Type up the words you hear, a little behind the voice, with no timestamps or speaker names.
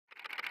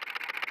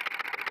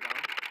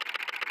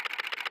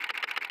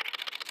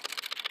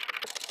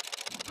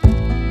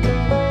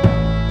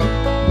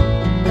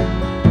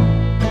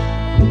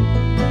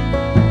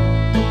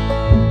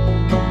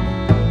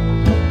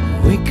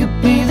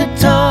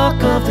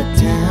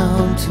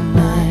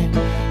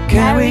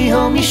carry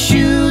home your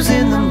shoes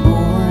in the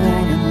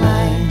morning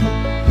light.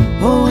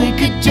 Or we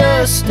could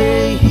just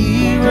stay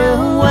here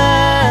a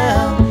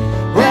while,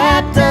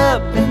 wrapped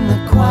up in the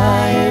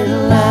quiet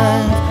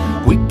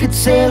life. We could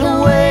sail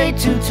away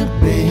to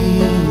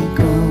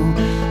Tobago,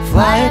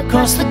 fly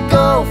across the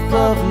Gulf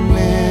of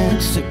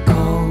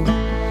Mexico.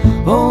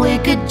 Or we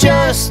could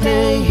just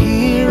stay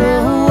here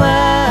a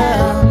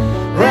while,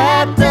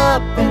 wrapped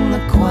up in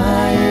the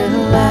quiet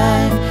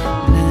life.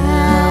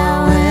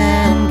 Now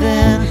and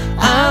then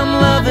I'm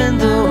loving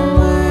the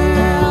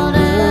world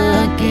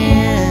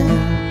again,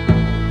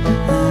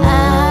 and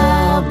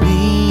I'll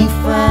be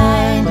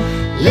fine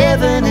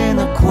living in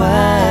the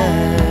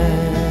quiet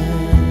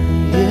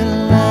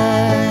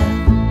life.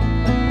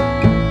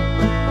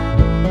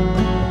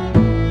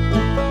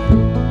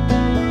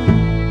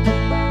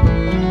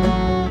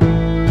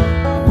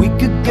 We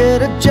could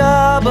get a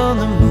job on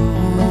the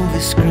movie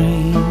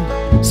screen,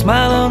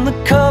 smile on the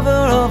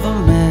cover of a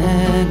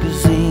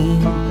magazine.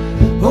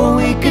 Or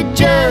we could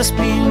just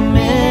be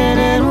man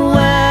and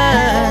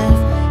wife,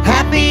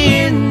 happy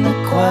in the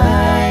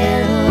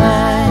quiet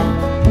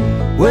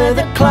life, where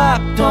the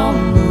clock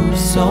don't move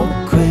so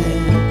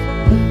quick,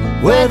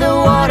 where the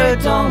water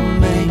don't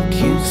make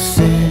you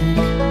sick,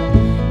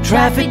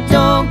 traffic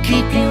don't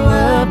keep you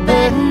up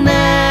at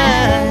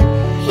night.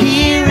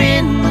 Here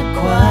in the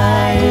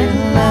quiet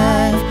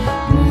life,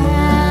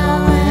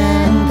 now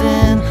and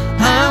then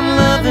I'm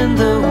loving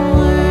the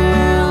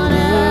world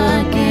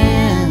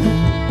again.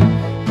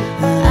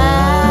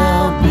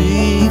 I'll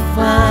be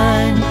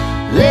fine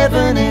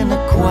living in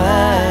the quiet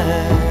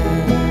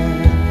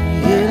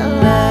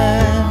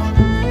life.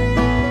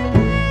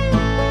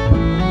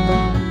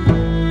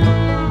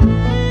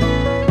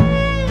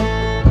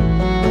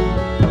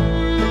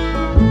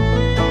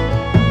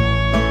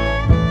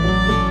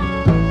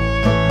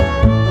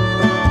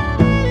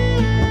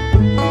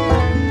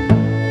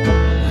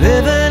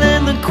 Living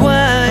in the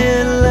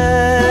quiet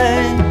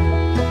light,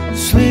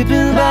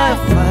 sleeping by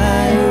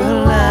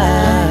firelight.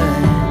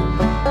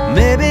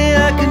 Maybe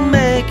I can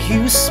make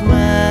you smile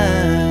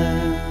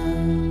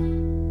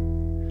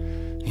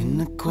in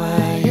the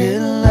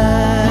quiet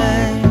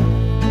light.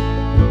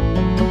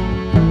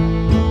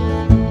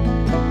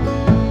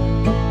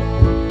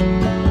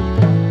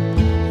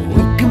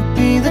 We can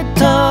be the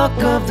talk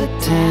of the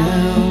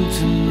town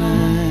tonight.